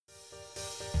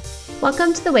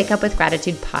Welcome to the Wake Up with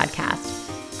Gratitude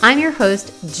podcast. I'm your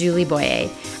host, Julie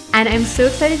Boyer, and I'm so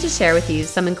excited to share with you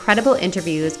some incredible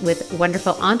interviews with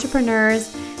wonderful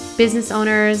entrepreneurs, business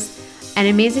owners, and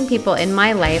amazing people in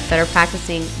my life that are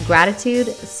practicing gratitude,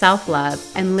 self-love,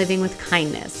 and living with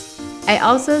kindness. I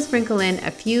also sprinkle in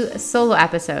a few solo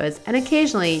episodes, and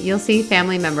occasionally you'll see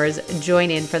family members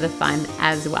join in for the fun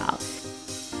as well.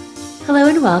 Hello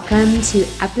and welcome to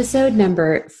episode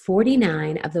number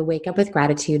 49 of the Wake Up with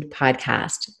Gratitude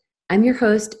podcast. I'm your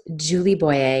host, Julie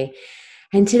Boyer,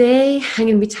 and today I'm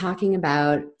going to be talking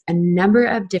about a number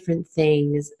of different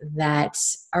things that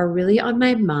are really on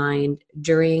my mind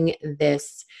during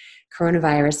this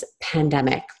coronavirus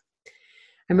pandemic.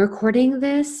 I'm recording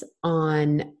this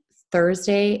on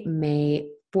Thursday, May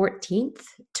 14th,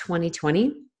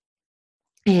 2020.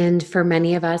 And for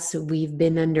many of us, we've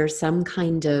been under some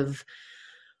kind of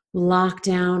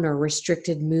lockdown or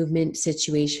restricted movement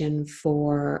situation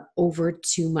for over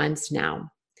 2 months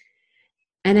now.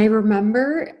 And I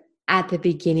remember at the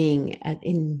beginning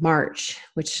in March,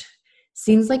 which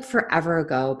seems like forever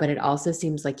ago, but it also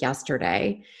seems like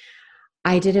yesterday,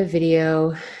 I did a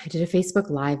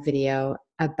Facebook Live video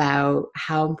about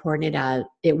how important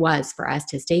it was for us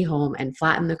to stay home and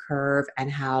flatten the curve,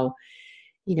 and how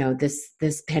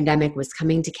this pandemic was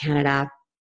coming to Canada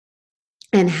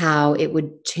and how it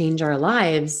would change our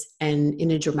lives and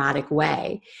in a dramatic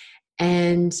way.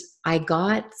 And I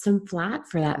got some flack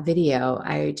for that video.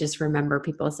 I just remember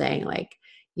people saying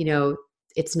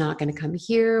it's not going to come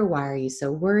here. Why are you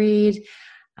so worried?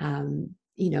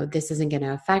 This isn't going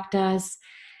to affect us.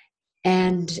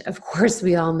 And of course,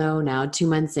 we all know now, 2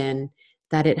 months in,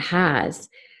 that it has.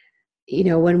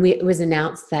 When it was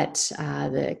announced that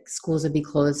the schools would be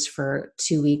closed for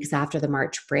 2 weeks after the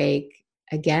March break,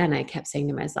 again, I kept saying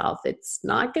to myself, it's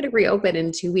not going to reopen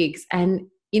in 2 weeks. And,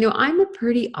 I'm a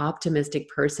pretty optimistic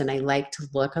person. I like to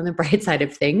look on the bright side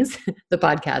of things. The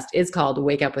podcast is called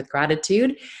Wake Up with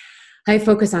Gratitude. I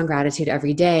focus on gratitude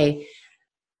every day.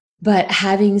 But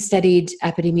having studied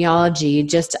epidemiology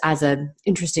just as an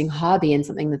interesting hobby and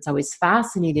something that's always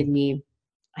fascinated me,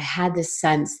 I had this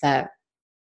sense that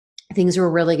things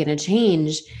were really going to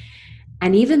change.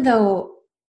 And even though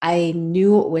I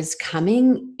knew it was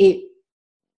coming, it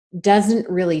doesn't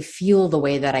really feel the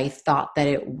way that I thought that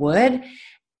it would.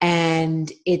 And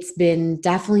it's been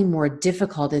definitely more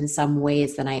difficult in some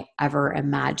ways than I ever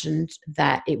imagined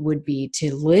that it would be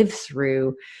to live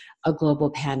through a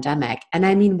global pandemic. And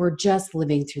I mean, we're just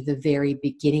living through the very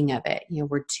beginning of it.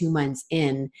 We're 2 months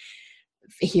in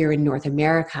here in North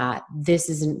America. This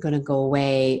isn't going to go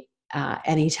away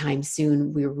anytime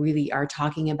soon. We really are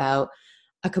talking about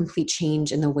a complete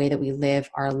change in the way that we live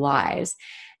our lives.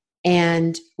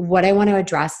 And what I want to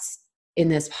address in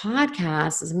this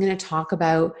podcast is I'm going to talk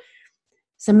about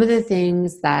some of the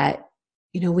things that,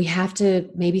 we have to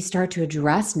maybe start to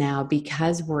address now,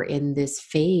 because we're in this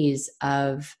phase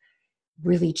of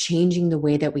really changing the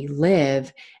way that we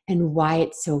live, and why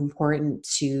it's so important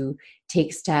to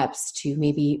take steps to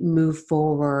maybe move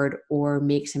forward or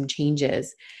make some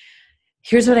changes.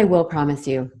 Here's what I will promise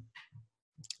you.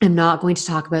 I'm not going to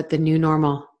talk about the new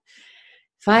normal.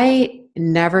 If I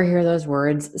never hear those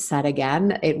words said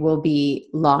again, it will be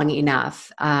long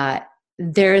enough.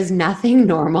 There is nothing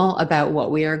normal about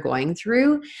what we are going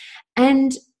through.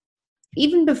 And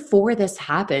even before this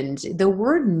happened, the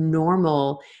word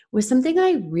normal was something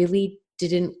I really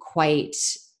didn't quite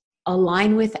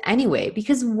align with anyway,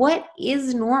 because what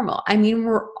is normal? I mean,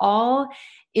 we're all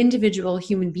individual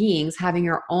human beings having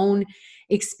our own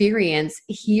experience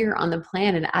here on the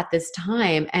planet at this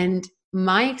time. And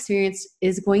my experience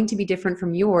is going to be different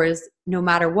from yours no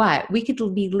matter what. We could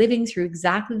be living through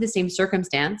exactly the same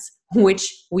circumstance,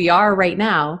 which we are right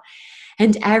now,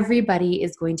 and everybody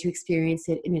is going to experience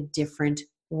it in a different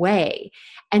way.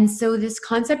 And so this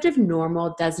concept of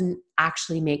normal doesn't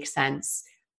actually make sense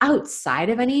outside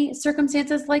of any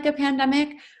circumstances like a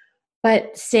pandemic.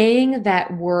 But saying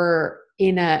that we're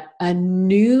in a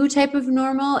new type of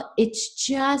normal, it's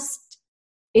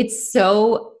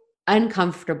so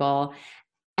uncomfortable,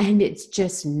 and it's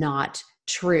just not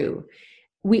true.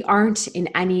 We aren't in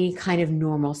any kind of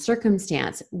normal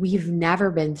circumstance. We've never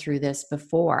been through this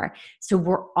before. So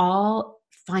we're all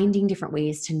finding different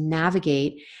ways to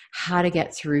navigate how to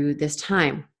get through this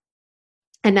time.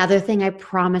 Another thing I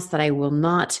promise that I will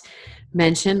not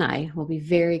mention, I will be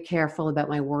very careful about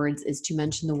my words, is to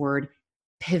mention the word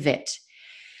pivot.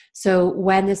 So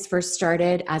when this first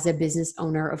started, as a business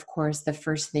owner, of course, the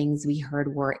first things we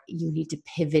heard were, you need to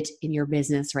pivot in your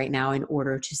business right now in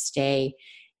order to stay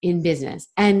in business.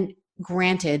 And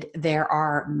granted, there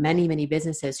are many, many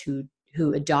businesses who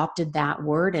who adopted that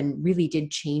word and really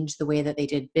did change the way that they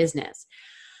did business.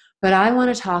 But I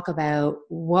want to talk about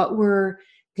what we're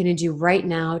going to do right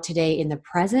now, today, in the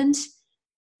present,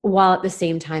 while at the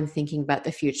same time thinking about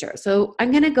the future. So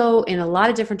I'm going to go in a lot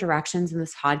of different directions in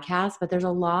this podcast, but there's a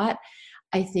lot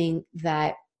I think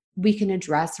that we can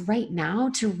address right now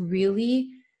to really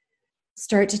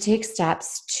start to take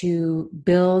steps to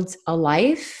build a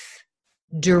life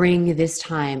during this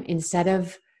time instead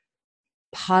of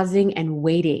pausing and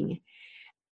waiting.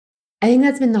 I think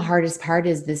that's been the hardest part,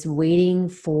 is this waiting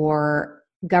for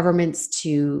governments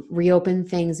to reopen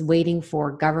things, waiting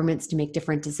for governments to make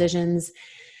different decisions,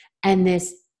 and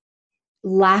this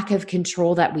lack of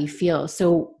control that we feel.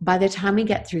 So by the time we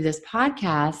get through this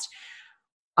podcast,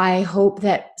 I hope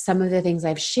that some of the things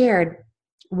I've shared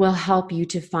will help you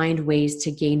to find ways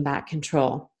to gain back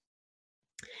control.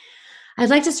 I'd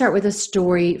like to start with a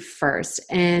story first.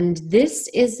 And this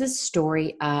is the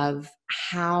story of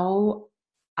how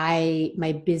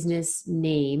my business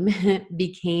name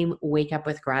became Wake Up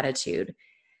with Gratitude.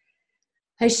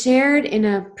 I shared in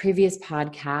a previous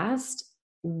podcast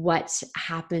what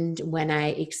happened when I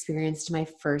experienced my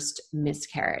first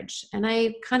miscarriage. And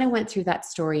I kind of went through that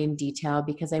story in detail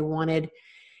because I wanted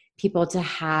people to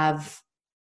have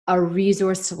a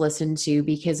resource to listen to,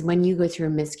 because when you go through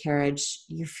a miscarriage,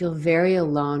 you feel very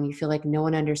alone. You feel like no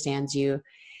one understands you.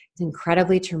 It's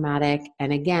incredibly traumatic.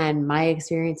 And again, my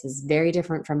experience is very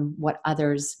different from what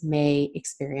others may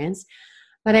experience.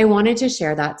 But I wanted to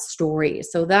share that story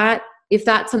so that if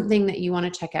that's something that you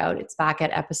want to check out, it's back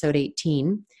at episode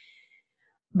 18.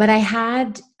 But I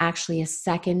had actually a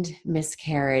second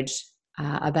miscarriage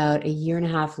about a year and a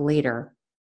half later.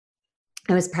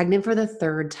 I was pregnant for the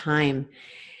third time.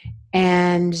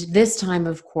 And this time,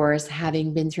 of course,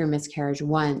 having been through a miscarriage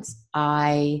once,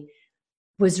 I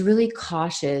was really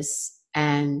cautious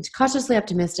and cautiously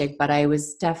optimistic, but I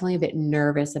was definitely a bit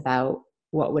nervous about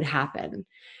what would happen.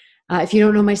 If you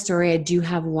don't know my story, I do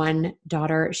have one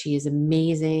daughter. She is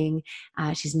amazing.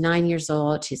 She's 9 years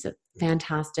old. She's a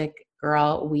fantastic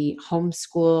girl. We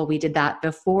homeschool. We did that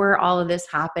before all of this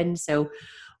happened. So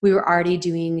we were already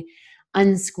doing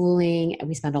unschooling, and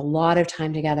we spent a lot of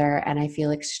time together. And I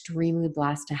feel extremely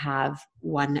blessed to have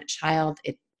one child.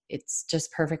 It's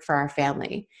just perfect for our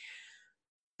family.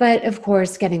 But of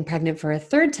course, getting pregnant for a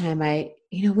third time,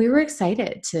 we were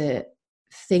excited to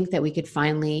think that we could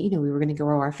finally, we were going to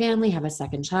grow our family, have a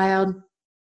second child.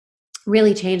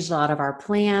 Really changed a lot of our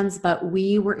plans, but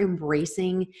we were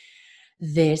embracing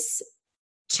this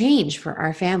change for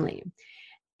our family.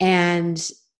 And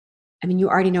you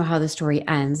already know how the story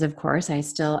ends, of course. I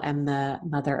still am the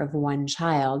mother of one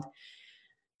child.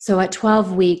 So at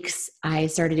 12 weeks, I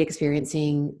started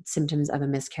experiencing symptoms of a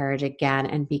miscarriage again.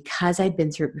 And because I'd been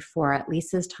through it before, at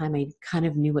least this time I kind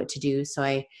of knew what to do. So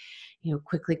I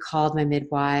quickly called my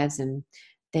midwives, and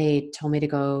they told me to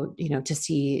go, to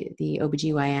see the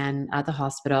OBGYN at the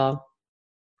hospital.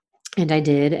 And I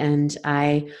did. And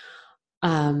I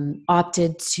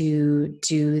opted to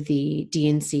do the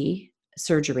D&C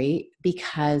surgery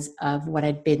because of what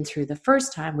I'd been through the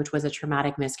first time, which was a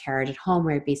traumatic miscarriage at home,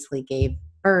 where I basically gave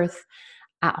birth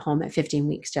at home at 15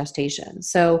 weeks gestation.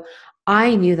 So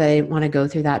I knew that I didn't want to go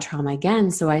through that trauma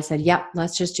again. So I said, yep,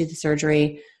 let's just do the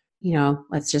surgery.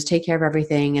 Let's just take care of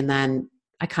everything. And then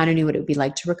I kind of knew what it would be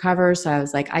like to recover. So I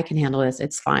was like, I can handle this.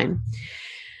 It's fine.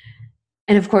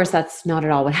 And of course, that's not at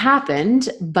all what happened.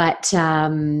 But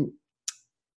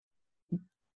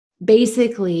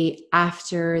basically,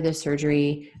 after the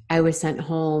surgery, I was sent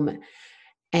home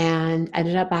and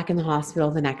ended up back in the hospital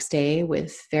the next day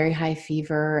with very high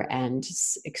fever and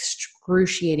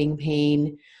excruciating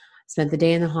pain. Spent the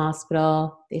day in the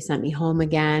hospital. They sent me home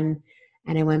again.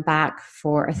 And I went back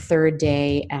for a third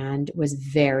day and was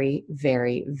very,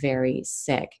 very, very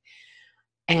sick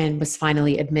and was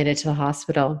finally admitted to the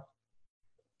hospital.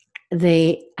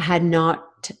 They had not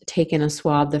taken a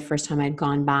swab the first time I'd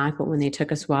gone back, but when they took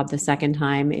a swab the second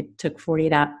time, it took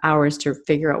 48 hours to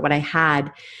figure out what I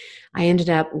had. I ended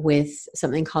up with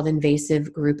something called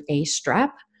invasive group A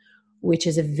strep, which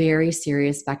is a very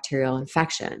serious bacterial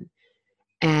infection.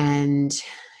 And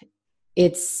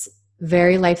it's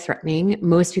very life-threatening.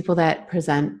 Most people that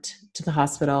present to the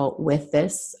hospital with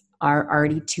this are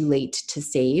already too late to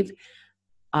save.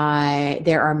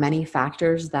 There are many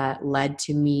factors that led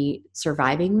to me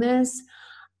surviving this.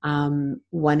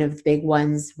 One of the big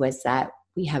ones was that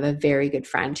we have a very good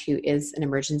friend who is an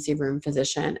emergency room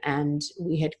physician, and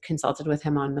we had consulted with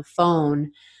him on the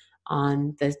phone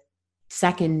on the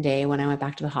second day when I went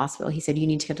back to the hospital. He said, you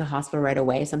need to get to the hospital right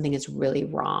away. Something is really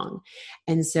wrong.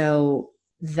 And so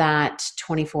that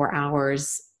 24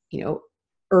 hours,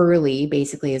 early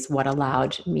basically is what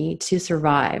allowed me to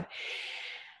survive.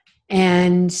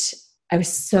 And I was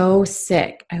so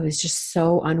sick. I was just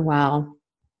so unwell.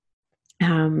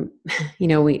 You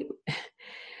know,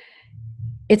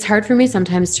 it's hard for me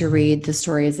sometimes to read the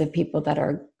stories of people that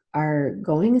are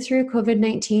going through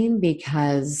COVID-19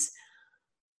 because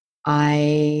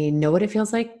I know what it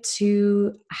feels like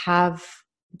to have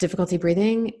difficulty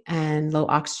breathing and low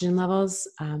oxygen levels,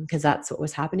 because that's what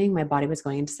was happening. My body was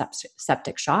going into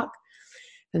septic shock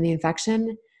from the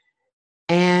infection.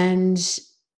 And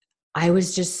I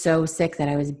was just so sick that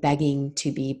I was begging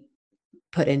to be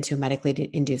put into a medically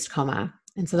induced coma.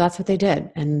 And so that's what they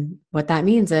did. And what that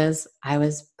means is I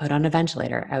was put on a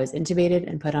ventilator. I was intubated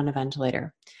and put on a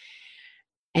ventilator.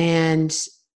 And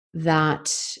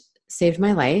that saved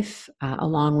my life,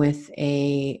 along with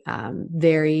a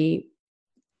very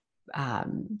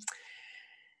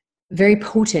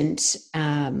potent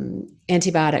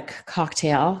antibiotic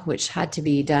cocktail, which had to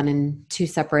be done in two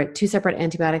separate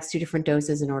antibiotics, 2 different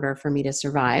doses in order for me to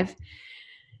survive.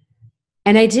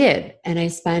 And I did. And I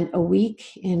spent a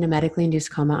week in a medically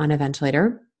induced coma on a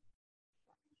ventilator.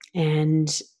 And,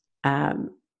 I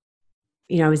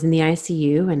was in the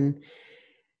ICU, and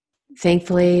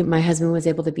thankfully my husband was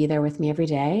able to be there with me every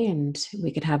day, and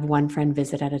we could have one friend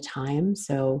visit at a time.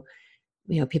 So,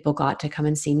 people got to come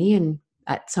and see me. And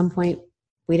at some point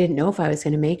we didn't know if I was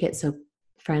going to make it. So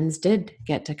friends did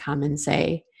get to come and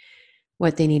say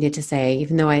what they needed to say,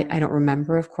 even though I don't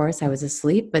remember, of course, I was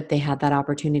asleep, but they had that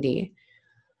opportunity.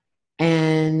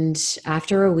 And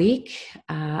after a week,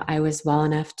 I was well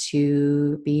enough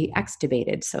to be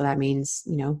extubated. So that means,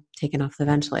 taken off the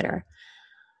ventilator.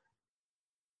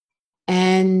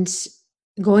 And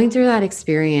going through that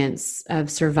experience of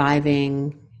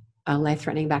surviving a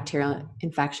life-threatening bacterial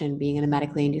infection, being in a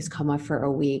medically induced coma for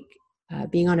a week,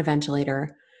 being on a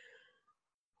ventilator,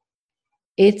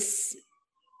 it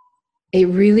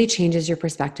really changes your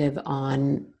perspective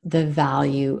on the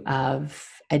value of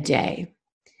a day.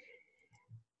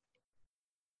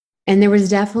 And there was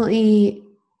definitely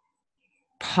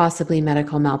possibly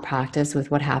medical malpractice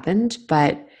with what happened,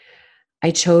 but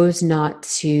I chose not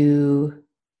to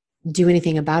do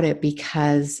anything about it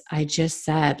because I just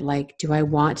said, do I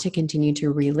want to continue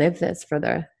to relive this for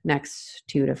the next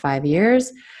 2 to 5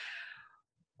 years?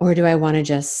 Or do I want to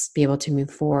just be able to move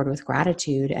forward with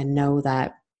gratitude and know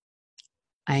that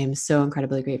I am so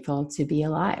incredibly grateful to be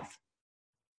alive?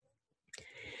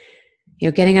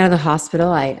 Getting out of the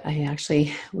hospital, I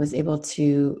actually was able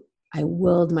to, I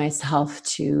willed myself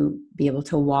to be able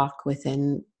to walk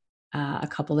within a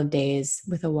couple of days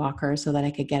with a walker so that I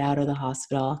could get out of the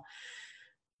hospital.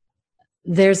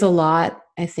 There's a lot,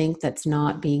 I think, that's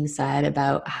not being said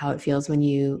about how it feels when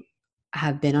you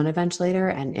have been on a ventilator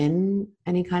and in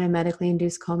any kind of medically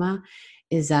induced coma,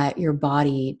 is that your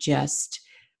body just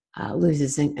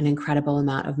loses an incredible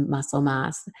amount of muscle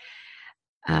mass.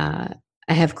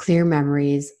 I have clear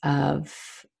memories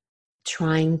of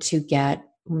trying to get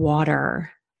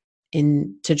water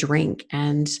in to drink.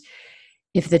 And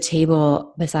if the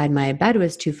table beside my bed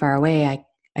was too far away,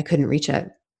 I couldn't reach it.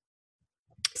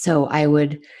 So I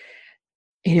would,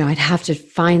 I'd have to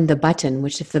find the button,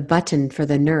 which if the button for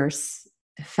the nurse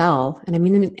fell, and I'm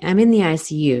in the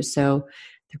ICU, so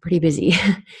they're pretty busy.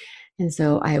 And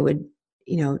so I would,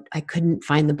 I couldn't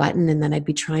find the button, and then I'd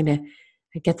be trying to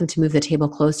get them to move the table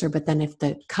closer. But then if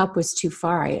the cup was too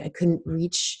far, I couldn't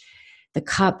reach the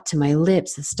cup to my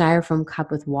lips, a styrofoam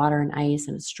cup with water and ice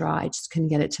and a straw. I just couldn't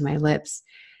get it to my lips.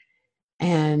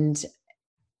 And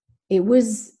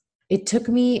it took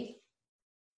me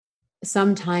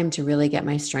some time to really get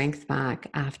my strength back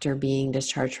after being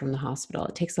discharged from the hospital.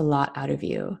 It takes a lot out of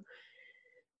you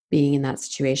being in that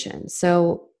situation.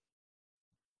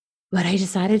 But I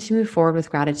decided to move forward with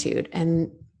gratitude.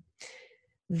 And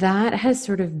that has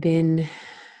sort of been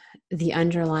the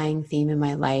underlying theme in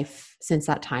my life since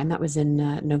that time. That was in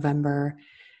November,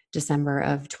 December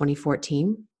of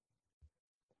 2014.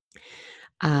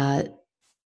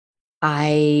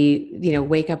 I,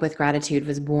 Wake Up with Gratitude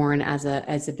was born as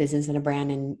a business and a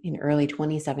brand in early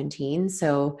 2017.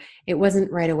 So it wasn't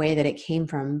right away that it came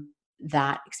from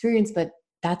that experience, but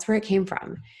that's where it came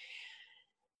from.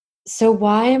 So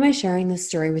why am I sharing this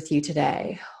story with you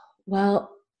today? Well,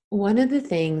 one of the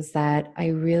things that I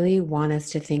really want us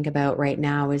to think about right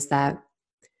now is that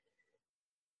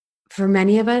for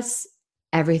many of us,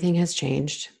 everything has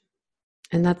changed.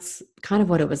 And that's kind of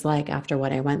what it was like after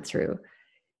what I went through.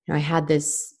 I had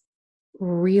this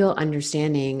real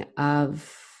understanding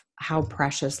of how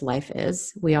precious life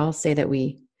is. We all say that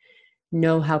we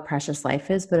know how precious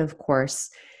life is, but of course,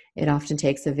 It often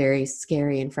takes a very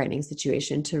scary and frightening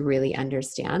situation to really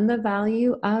understand the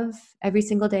value of every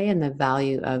single day and the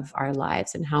value of our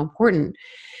lives and how important,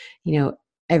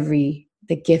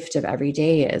 the gift of every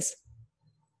day is.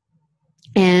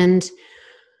 And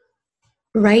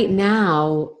right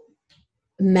now,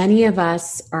 many of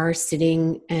us are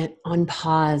sitting on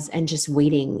pause and just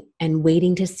waiting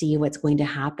to see what's going to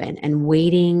happen, and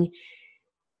waiting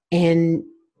and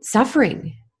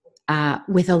suffering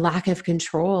with a lack of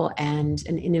control and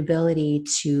an inability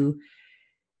to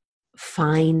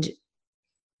find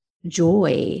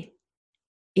joy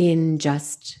in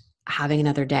just having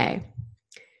another day.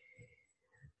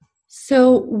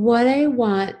 So what I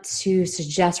want to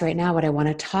suggest right now, what I want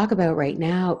to talk about right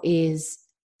now, is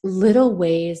little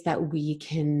ways that we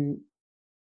can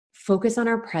focus on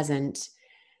our present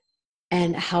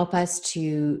and help us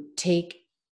to take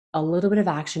a little bit of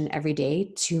action every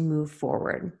day to move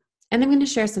forward. And I'm going to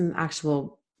share some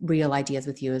actual real ideas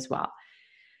with you as well.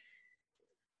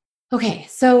 Okay,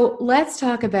 so let's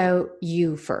talk about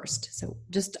you first. So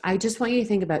I just want you to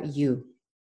think about you.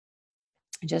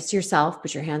 Just yourself,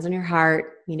 put your hands on your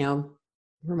heart,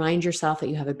 remind yourself that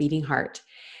you have a beating heart.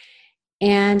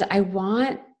 And I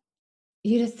want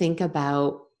you to think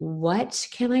about, what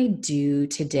can I do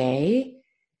today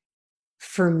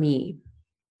for me?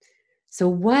 So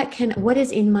what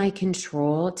is in my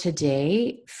control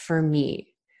today for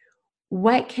me?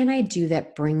 What can I do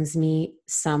that brings me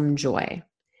some joy?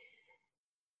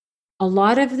 A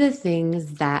lot of the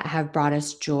things that have brought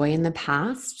us joy in the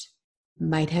past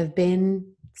might have been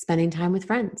spending time with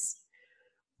friends,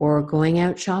 or going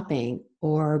out shopping,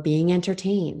 or being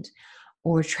entertained,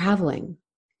 or traveling,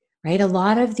 right? A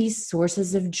lot of these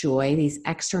sources of joy, these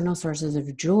external sources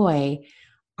of joy,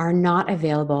 are not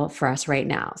available for us right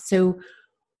now. So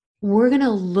we're going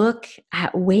to look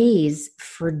at ways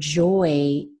for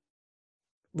joy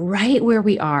right where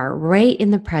we are, right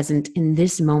in the present, in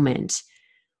this moment.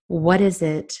 What is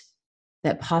it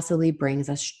that possibly brings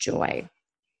us joy?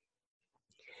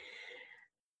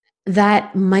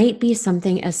 That might be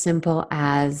something as simple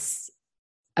as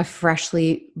a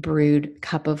freshly brewed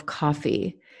cup of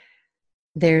coffee.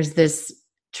 There's this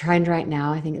trend right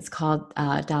now, I think it's called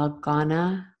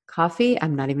Dalgona coffee.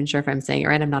 I'm not even sure if I'm saying it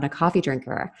right. I'm not a coffee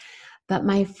drinker. But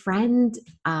my friend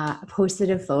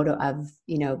posted a photo of,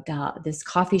 this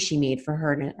coffee she made for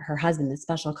her and her husband, this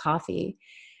special coffee.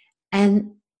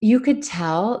 And you could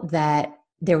tell that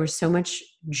there was so much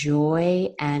joy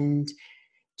and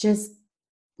just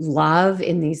love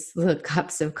in these little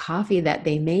cups of coffee that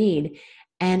they made,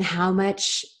 and how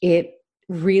much it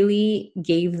really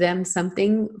gave them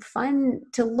something fun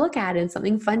to look at, and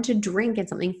something fun to drink, and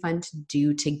something fun to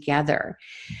do together.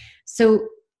 So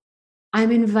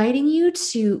I'm inviting you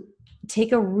to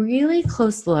take a really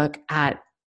close look at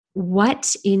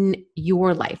what in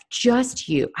your life, just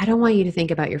you. I don't want you to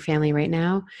think about your family right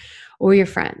now or your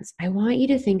friends. I want you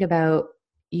to think about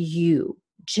you,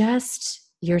 just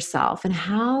yourself. And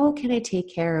how can I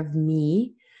take care of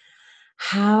me?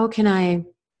 How can I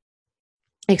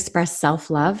express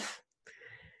self-love?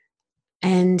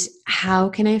 And how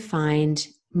can I find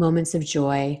moments of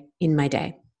joy in my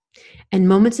day? And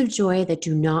moments of joy that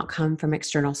do not come from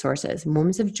external sources,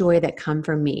 moments of joy that come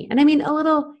from me. And I mean,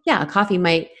 a coffee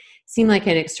might seem like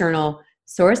an external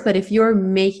source, but if you're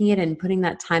making it and putting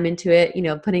that time into it,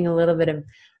 putting a little bit of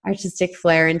artistic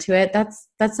flair into it, that's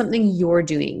something you're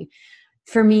doing.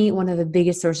 For me, one of the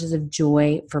biggest sources of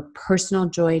joy, for personal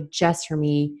joy, just for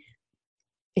me,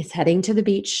 is heading to the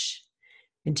beach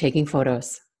and taking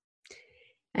photos.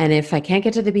 And if I can't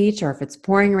get to the beach, or if it's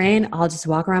pouring rain, I'll just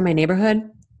walk around my neighborhood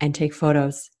and take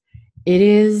photos.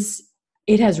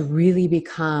 It has really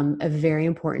become a very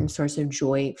important source of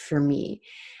joy for me.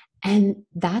 And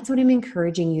that's what I'm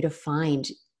encouraging you to find,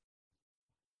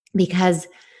 because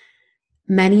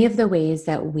many of the ways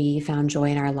that we found joy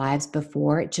in our lives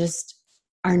before just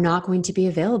are not going to be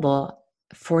available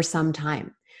for some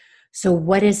time. So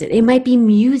what is it? It might be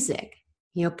music.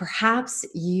 Perhaps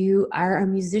you are a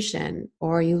musician,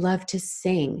 or you love to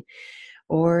sing,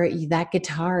 or that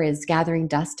guitar is gathering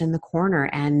dust in the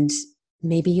corner, and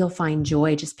maybe you'll find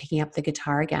joy just picking up the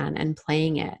guitar again and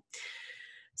playing it.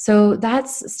 So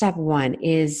that's step one,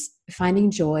 is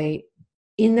finding joy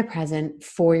in the present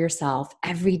for yourself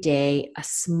every day, a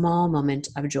small moment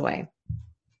of joy.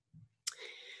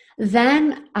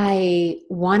 Then I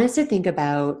want us to think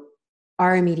about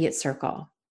our immediate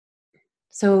circle.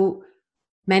 So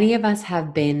many of us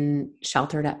have been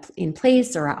sheltered up in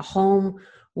place or at home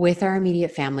with our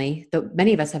immediate family, though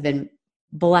many of us have been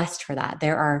blessed for that.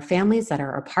 There are families that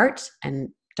are apart and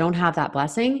don't have that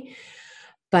blessing,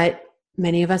 but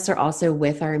many of us are also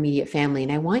with our immediate family.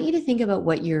 And I want you to think about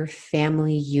what your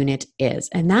family unit is.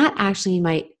 And that actually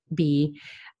might be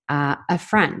a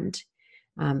friend.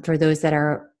 For those that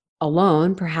are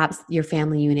alone, perhaps your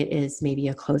family unit is maybe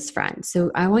a close friend.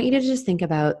 So I want you to just think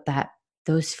about that,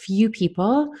 those few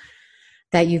people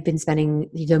that you've been spending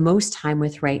the most time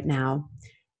with right now.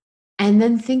 And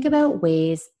then think about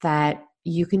ways that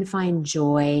you can find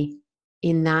joy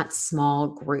in that small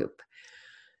group.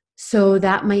 So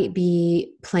that might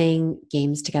be playing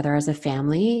games together as a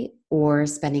family or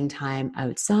spending time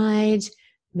outside,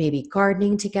 maybe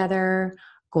gardening together,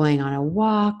 going on a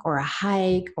walk or a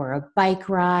hike or a bike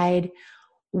ride.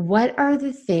 What are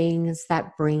the things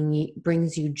that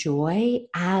brings you joy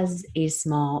as a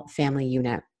small family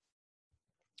unit?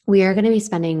 We are going to be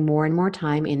spending more and more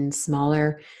time in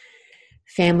smaller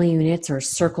family units or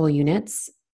circle units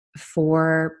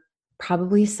for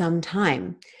probably some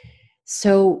time.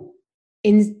 So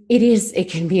it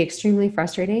can be extremely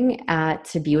frustrating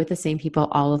to be with the same people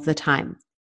all of the time.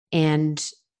 And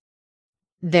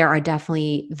there are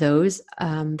definitely those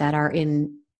that are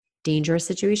in dangerous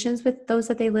situations with those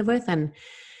that they live with. And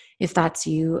if that's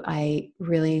you, I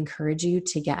really encourage you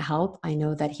to get help. I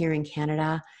know that here in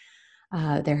Canada,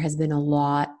 there has been a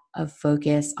lot of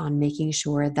focus on making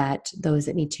sure that those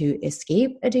that need to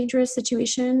escape a dangerous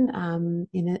situation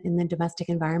in the domestic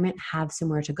environment have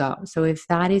somewhere to go. So if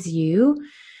that is you,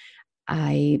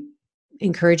 I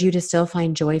encourage you to still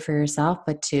find joy for yourself,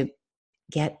 but to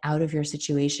get out of your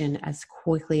situation as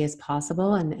quickly as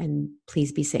possible, and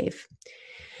please be safe.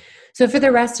 So for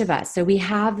the rest of us, so we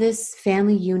have this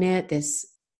family unit, this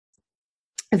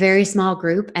very small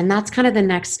group, and that's kind of the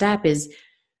next step is,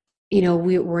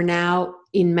 we're now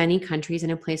in many countries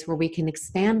in a place where we can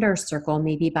expand our circle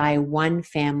maybe by one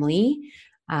family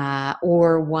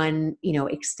or one,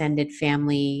 extended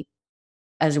family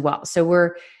as well. So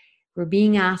we're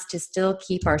being asked to still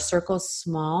keep our circles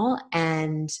small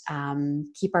and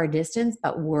keep our distance,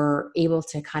 but we're able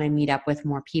to kind of meet up with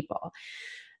more people.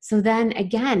 So then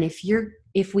again,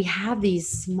 if we have these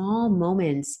small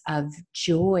moments of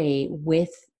joy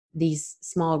with these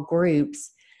small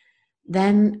groups,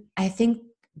 then I think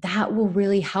that will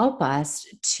really help us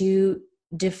to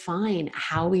define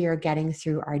how we are getting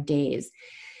through our days.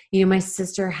 My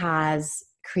sister has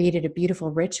created a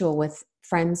beautiful ritual with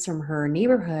friends from her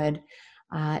neighborhood.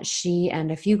 She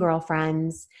and a few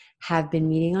girlfriends have been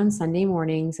meeting on Sunday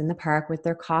mornings in the park with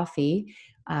their coffee.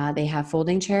 They have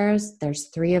folding chairs. There's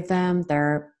 3 of them.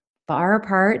 They're far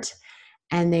apart,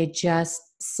 and they just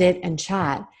sit and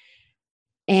chat.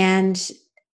 And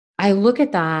I look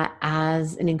at that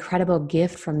as an incredible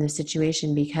gift from this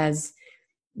situation, because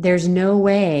there's no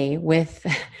way with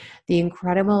the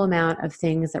incredible amount of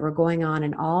things that were going on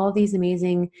in all these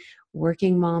amazing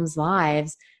working moms'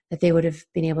 lives that they would have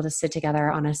been able to sit together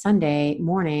on a Sunday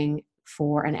morning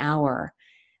for an hour.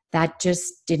 That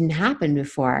just didn't happen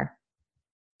before.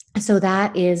 So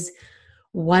that is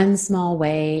one small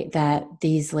way that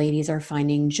these ladies are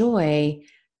finding joy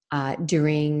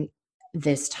during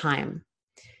this time.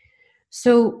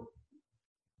 So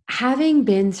having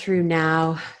been through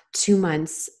now 2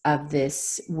 months of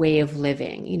this way of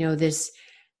living, this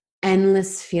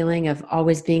endless feeling of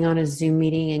always being on a Zoom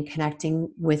meeting and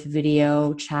connecting with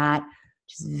video chat,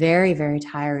 which is very, very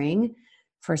tiring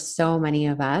for so many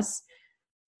of us,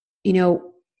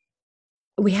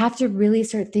 we have to really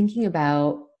start thinking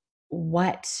about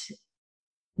what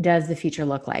does the future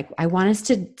look like. I want us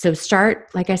to start,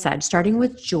 like I said, starting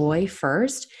with joy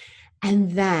first.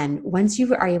 And then once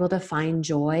you are able to find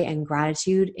joy and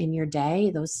gratitude in your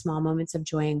day, those small moments of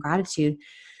joy and gratitude,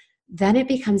 then it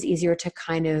becomes easier to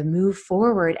kind of move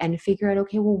forward and figure out,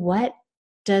 okay, well, what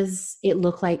does it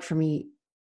look like for me,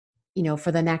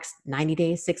 for the next 90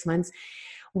 days, 6 months?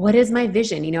 What is my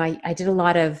vision?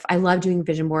 I love doing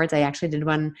vision boards. I actually did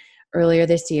one earlier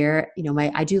this year.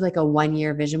 I do like a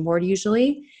 1-year vision board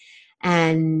usually.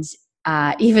 And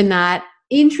even that,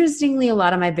 interestingly, a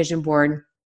lot of my vision board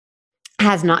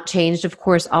has not changed. Of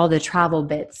course, all the travel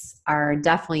bits are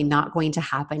definitely not going to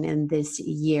happen in this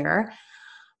year.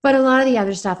 But a lot of the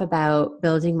other stuff about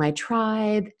building my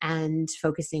tribe and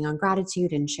focusing on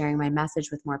gratitude and sharing my message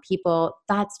with more people,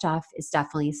 that stuff is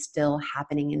definitely still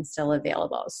happening and still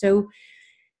available. So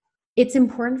it's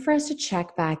important for us to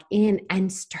check back in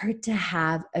and start to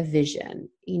have a vision.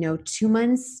 2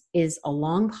 months is a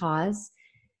long pause.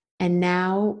 And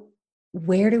now,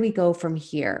 where do we go from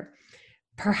here?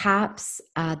 Perhaps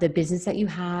the business that you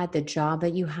had, the job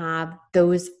that you have,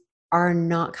 those are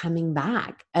not coming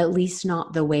back, at least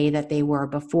not the way that they were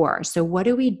before. So what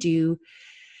do we do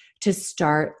to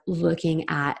start looking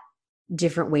at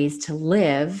different ways to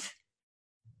live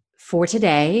for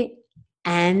today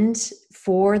and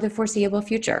for the foreseeable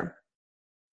future.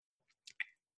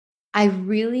 I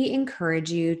really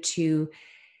encourage you to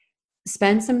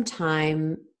spend some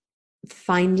time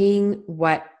finding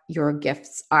what your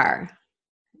gifts are.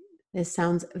 This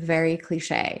sounds very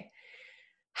cliche.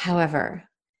 However,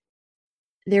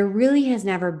 there really has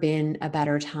never been a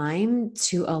better time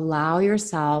to allow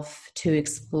yourself to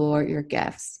explore your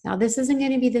gifts. Now, this isn't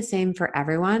going to be the same for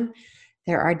everyone.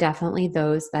 There are definitely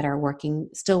those that are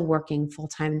still working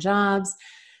full-time jobs,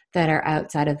 that are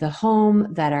outside of the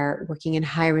home, that are working in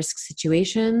high-risk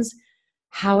situations.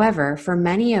 However, for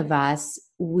many of us,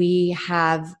 we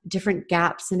have different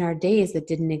gaps in our days that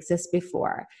didn't exist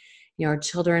before. Our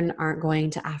children aren't going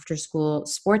to after school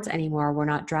sports anymore. We're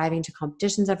not driving to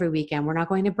competitions every weekend. We're not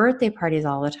going to birthday parties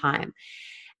all the time.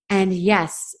 And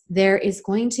yes, there is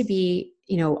going to be,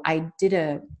 I did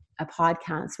a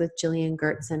podcast with Jillian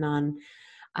Gertzen on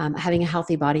having a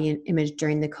healthy body image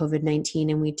during the COVID-19.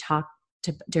 And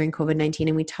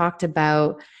we talked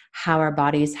about how our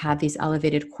bodies have these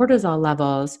elevated cortisol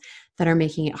levels that are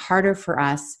making it harder for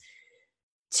us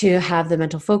to have the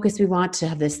mental focus we want, to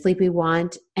have the sleep we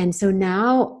want. And so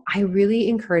now I really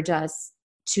encourage us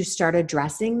to start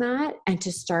addressing that and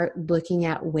to start looking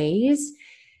at ways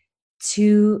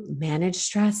to manage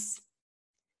stress.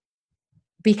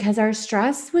 Because our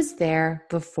stress was there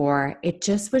before, it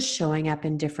just was showing up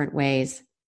in different ways.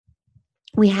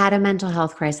 We had a mental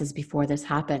health crisis before this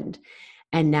happened.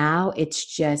 And now it's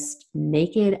just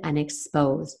naked and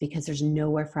exposed because there's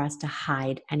nowhere for us to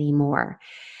hide anymore.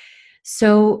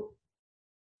 So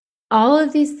all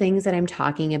of these things that I'm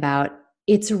talking about,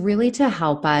 it's really to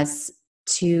help us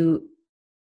to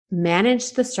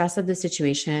manage the stress of the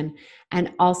situation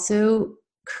and also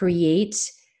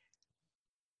create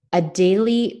a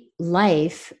daily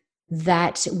life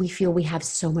that we feel we have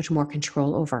so much more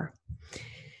control over.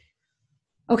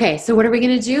 Okay, so what are we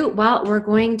going to do? Well, we're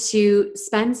going to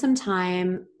spend some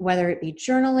time, whether it be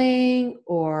journaling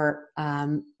or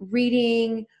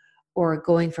reading or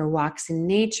going for walks in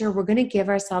nature. We're going to give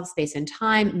ourselves space and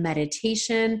time,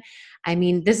 meditation. I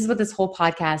mean, this is what this whole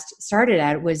podcast started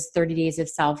at, was 30 days of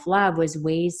self-love, was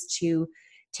ways to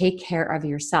take care of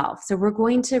yourself. So we're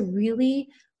going to really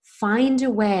find a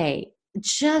way,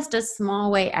 just a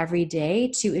small way every day,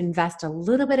 to invest a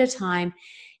little bit of time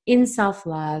in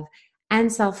self-love and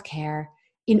self-care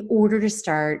in order to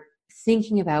start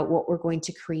thinking about what we're going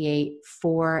to create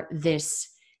for this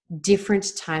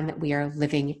different time that we are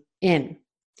living in.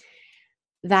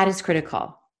 That is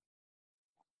critical.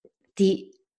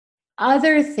 The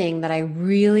other thing that I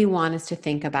really want us to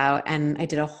think about, and I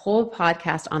did a whole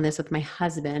podcast on this with my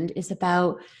husband, is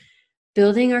about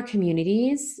building our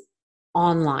communities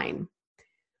online.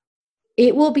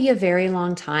 It will be a very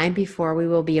long time before we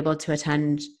will be able to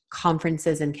attend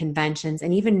conferences and conventions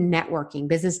and even networking.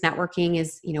 Business networking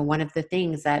is, one of the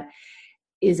things that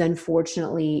is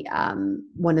unfortunately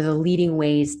one of the leading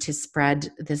ways to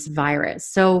spread this virus.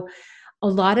 So a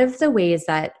lot of the ways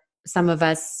that some of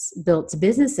us built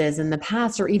businesses in the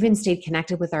past or even stayed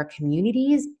connected with our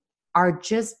communities are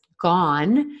just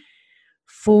gone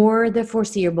for the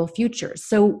foreseeable future.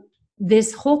 So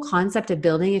this whole concept of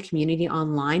building a community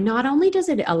online, not only does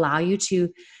it allow you to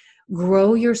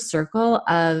grow your circle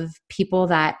of people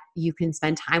that you can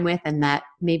spend time with and that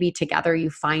maybe together you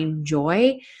find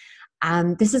joy,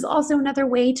 this is also another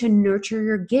way to nurture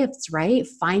your gifts, right?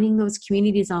 Finding those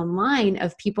communities online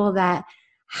of people that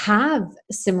have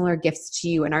similar gifts to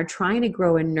you and are trying to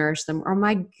grow and nourish them. Oh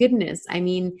my goodness. I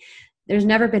mean, there's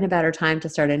never been a better time to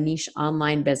start a niche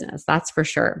online business. That's for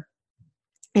sure.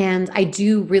 And I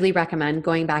do really recommend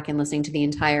going back and listening to the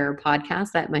entire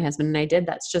podcast that my husband and I did.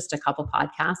 That's just a couple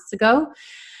podcasts ago.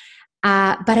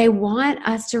 But I want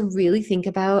us to really think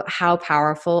about how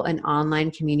powerful an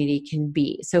online community can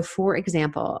be. So for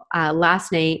example,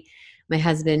 last night, my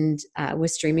husband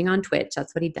was streaming on Twitch.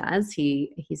 That's what he does.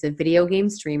 He's a video game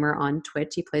streamer on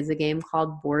Twitch. He plays a game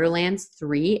called Borderlands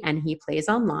 3, and he plays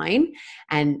online.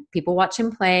 And people watch him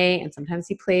play, and sometimes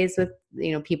he plays with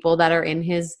people that are in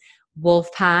his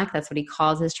wolf pack. That's what he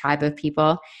calls his tribe of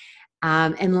people.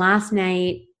 And last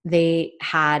night, they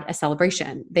had a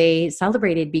celebration. They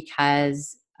celebrated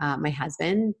because my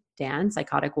husband, Dan,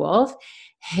 Psychotic Wolf,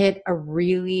 hit a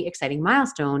really exciting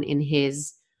milestone in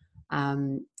his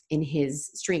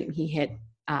stream. He hit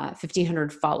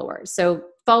 1,500 followers. So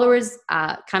followers,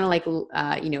 kind of like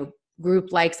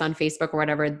group likes on Facebook or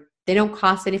whatever, they don't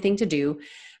cost anything to do.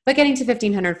 But getting to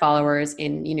 1,500 followers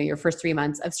in your first 3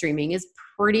 months of streaming is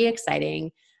pretty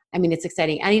exciting. I mean, it's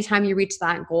exciting anytime you reach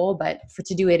that goal, but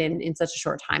to do it in such a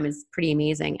short time is pretty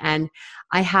amazing. And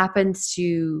I happened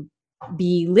to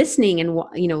be listening and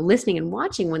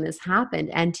watching when this happened,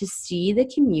 and to see the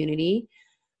community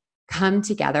come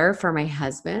together for my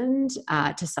husband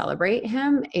to celebrate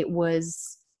him. It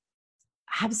was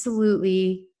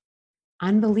absolutely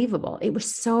unbelievable. It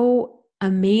was so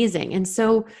amazing. And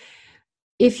so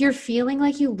if you're feeling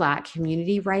like you lack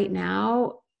community right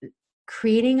now,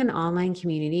 creating an online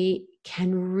community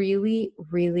can really,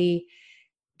 really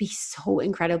be so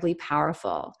incredibly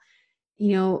powerful.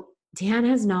 Dan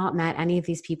has not met any of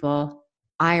these people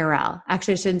IRL.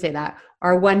 Actually, I shouldn't say that.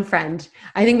 Our one friend,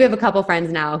 I think we have a couple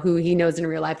friends now who he knows in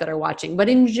real life that are watching. But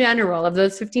in general, of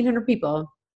those 1,500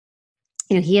 people,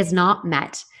 he has not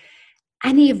met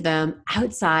any of them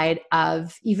outside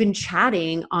of even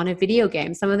chatting on a video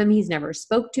game. Some of them he's never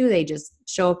spoke to. They just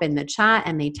show up in the chat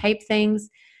and they type things.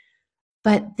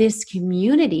 But this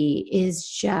community is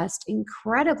just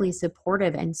incredibly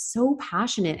supportive and so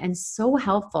passionate and so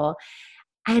helpful.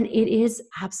 And it is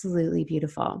absolutely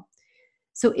beautiful.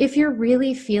 So if you're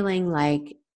really feeling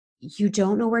like you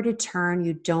don't know where to turn,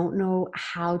 you don't know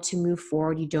how to move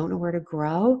forward, you don't know where to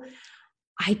grow,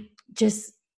 I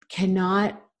just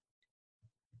cannot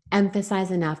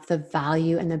emphasize enough the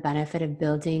value and the benefit of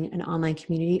building an online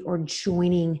community or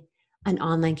joining an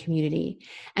online community.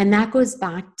 And that goes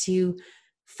back to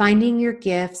finding your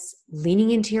gifts,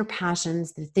 leaning into your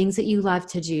passions, the things that you love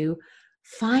to do.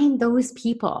 Find those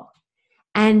people.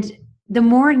 And the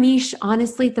more niche,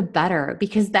 honestly, the better,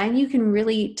 because then you can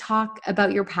really talk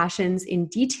about your passions in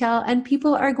detail and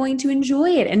people are going to enjoy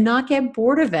it and not get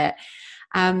bored of it.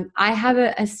 I have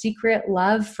a secret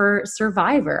love for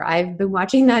Survivor. I've been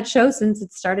watching that show since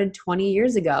it started 20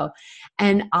 years ago.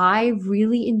 And I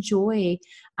really enjoy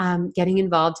getting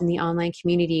involved in the online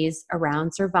communities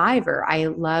around Survivor. I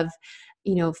love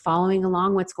following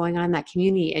along what's going on in that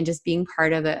community and just being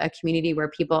part of a community where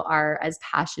people are as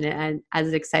passionate and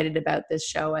as excited about this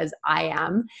show as I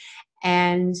am.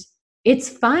 And it's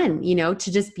fun, to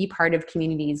just be part of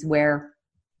communities where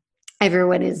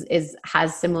everyone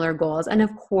has similar goals. And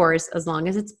of course, as long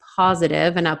as it's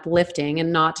positive and uplifting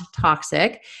and not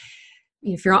toxic,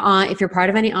 if you're part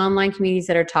of any online communities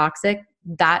that are toxic,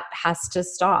 that has to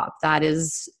stop. That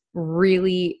is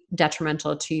really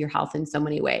detrimental to your health in so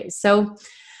many ways. So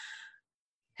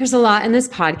there's a lot in this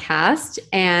podcast,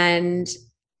 and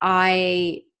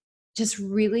I just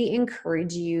really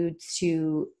encourage you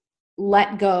to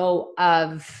let go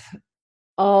of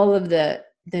all of the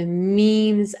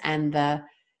memes and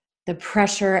the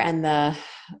pressure and the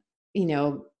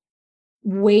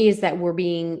ways that we're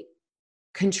being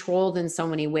controlled in so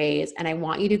many ways. And I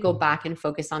want you to go back and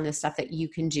focus on the stuff that you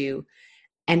can do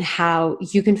and how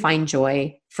you can find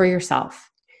joy for yourself.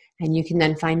 And you can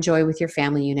then find joy with your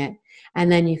family unit.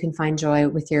 And then you can find joy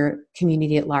with your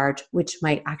community at large, which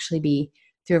might actually be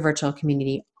through a virtual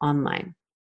community online.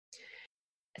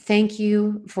 Thank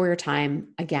you for your time.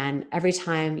 Again, every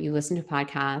time you listen to a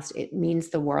podcast, it means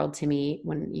the world to me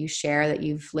when you share that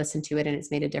you've listened to it and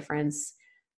it's made a difference.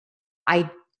 I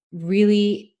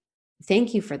really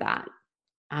thank you for that.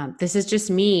 This is just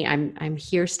me. I'm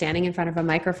here standing in front of a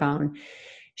microphone,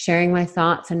 sharing my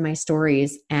thoughts and my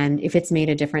stories. And if it's made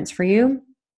a difference for you,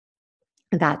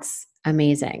 that's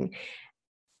amazing.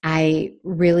 I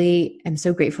really am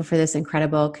so grateful for this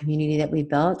incredible community that we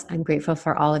built. I'm grateful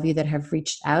for all of you that have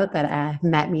reached out, that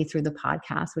met me through the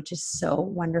podcast, which is so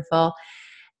wonderful.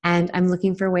 And I'm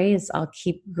looking for ways I'll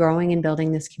keep growing and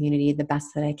building this community the best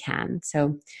that I can.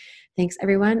 So thanks,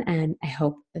 everyone. And I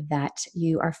hope that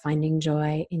you are finding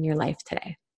joy in your life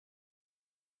today.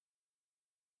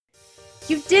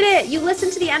 You did it. You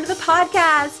listened to the end of the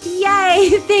podcast.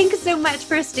 Yay. Thanks so much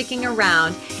for sticking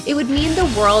around. It would mean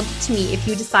the world to me if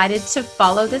you decided to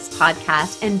follow this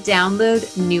podcast and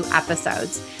download new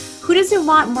episodes. Who doesn't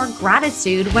want more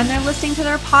gratitude when they're listening to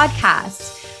their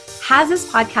podcast? Has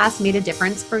this podcast made a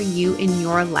difference for you in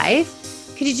your life?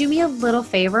 Could you do me a little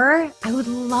favor? I would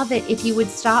love it if you would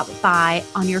stop by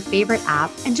on your favorite app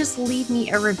and just leave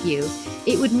me a review.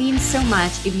 It would mean so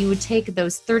much if you would take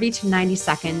those 30 to 90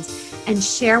 seconds and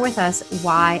share with us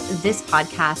why this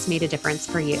podcast made a difference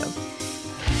for you.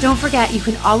 Don't forget, you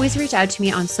can always reach out to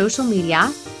me on social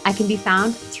media. I can be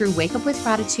found through Wake Up With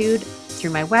Gratitude,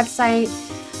 through my website.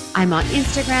 I'm on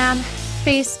Instagram,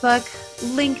 Facebook,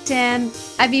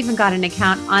 LinkedIn. I've even got an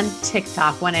account on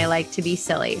TikTok when I like to be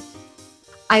silly.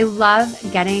 I love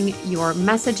getting your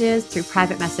messages through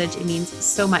private message. It means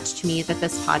so much to me that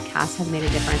this podcast has made a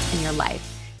difference in your life.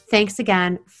 Thanks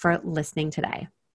again for listening today.